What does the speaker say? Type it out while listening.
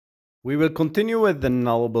We will continue with the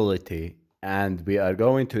nullability, and we are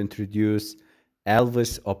going to introduce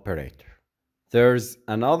Elvis operator. There's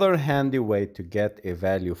another handy way to get a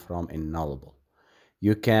value from a nullable.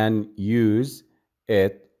 You can use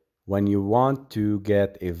it when you want to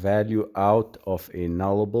get a value out of a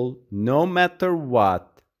nullable, no matter what.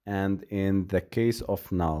 And in the case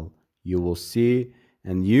of null, you will see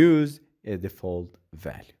and use a default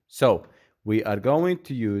value. So we are going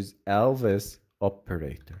to use Elvis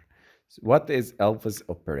operator. What is Elvis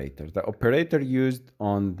operator? The operator used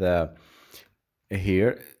on the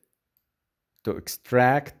here to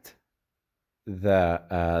extract the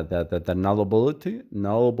nullable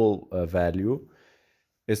value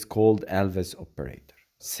is called Elvis operator.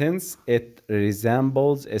 Since it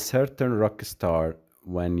resembles a certain rock star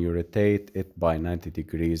when you rotate it by 90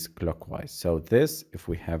 degrees clockwise. So this, if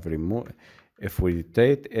we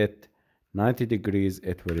rotate it 90 degrees,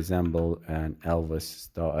 it will resemble an Elvis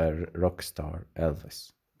star, rock star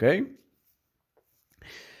Elvis. Okay.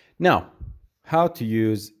 Now, how to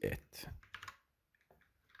use it?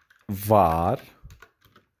 Var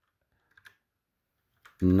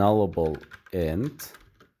nullable int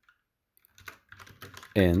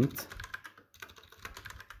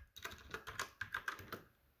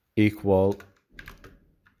equal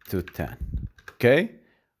to 10. Okay,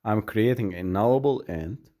 I'm creating a nullable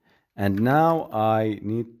int, and now I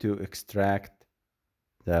need to extract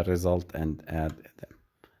the result and add them.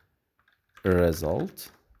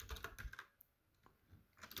 Result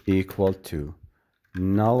equal to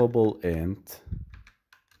nullable int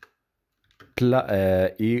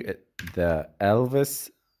the Elvis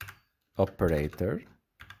operator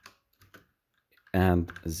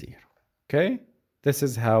and 0. Okay, this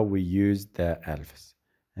is how we use the Elvis.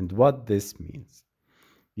 And what this means,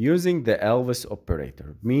 using the Elvis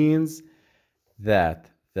operator means that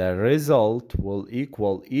the result will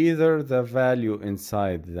equal either the value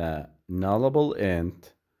inside the nullable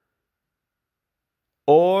int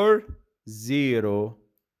or 0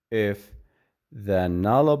 if the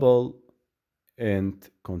nullable int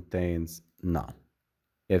contains none.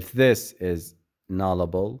 If this is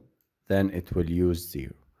nullable, then it will use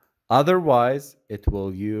 0. Otherwise, it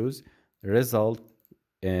will use result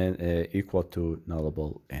equal to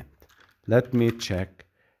nullable int. Let me check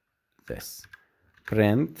this.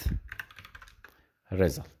 Print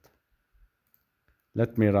result.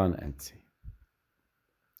 Let me run and see.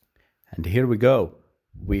 And here we go.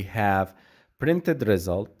 We have printed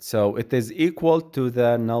result. So it is equal to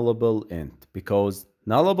the nullable int, because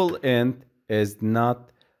nullable int is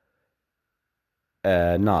not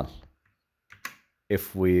null.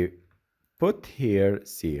 If we put here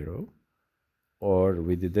 0, or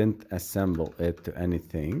we didn't assemble it to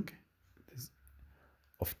anything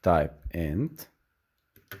of type int,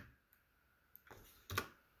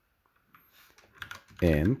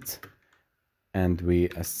 and we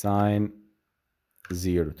assign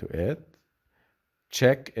 0 to it,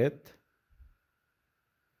 check it,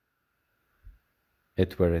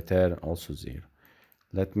 it will return also 0.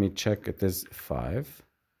 Let me check, it is 5.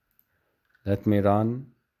 Let me run,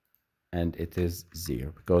 and it is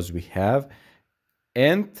 0, because we have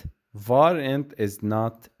int, var int is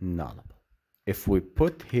not nullable. If we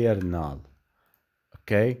put here null,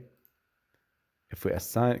 okay, if we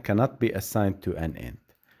assign, cannot be assigned to an int.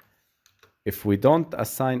 If we don't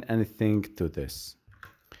assign anything to this,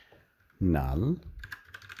 null,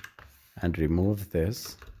 and remove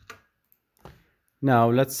this. Now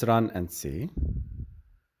let's run and see.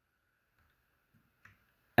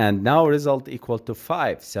 And now result equal to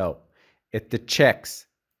 5. So it checks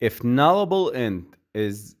if nullable int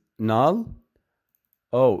is null.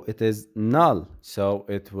 Oh, it is null. So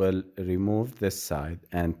it will remove this side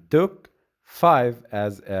and took 5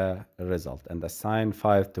 as a result and assign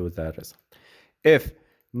 5 to the result. If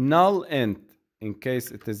null int, in case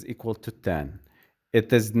it is equal to 10,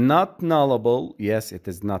 it is not nullable. Yes, it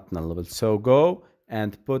is not nullable. So go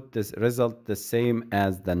and put this result the same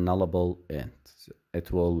as the nullable int. So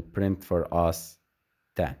it will print for us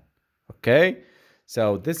 10. Okay,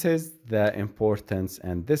 so this is the importance,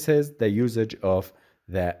 and this is the usage of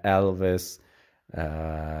the Elvis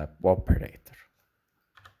operator.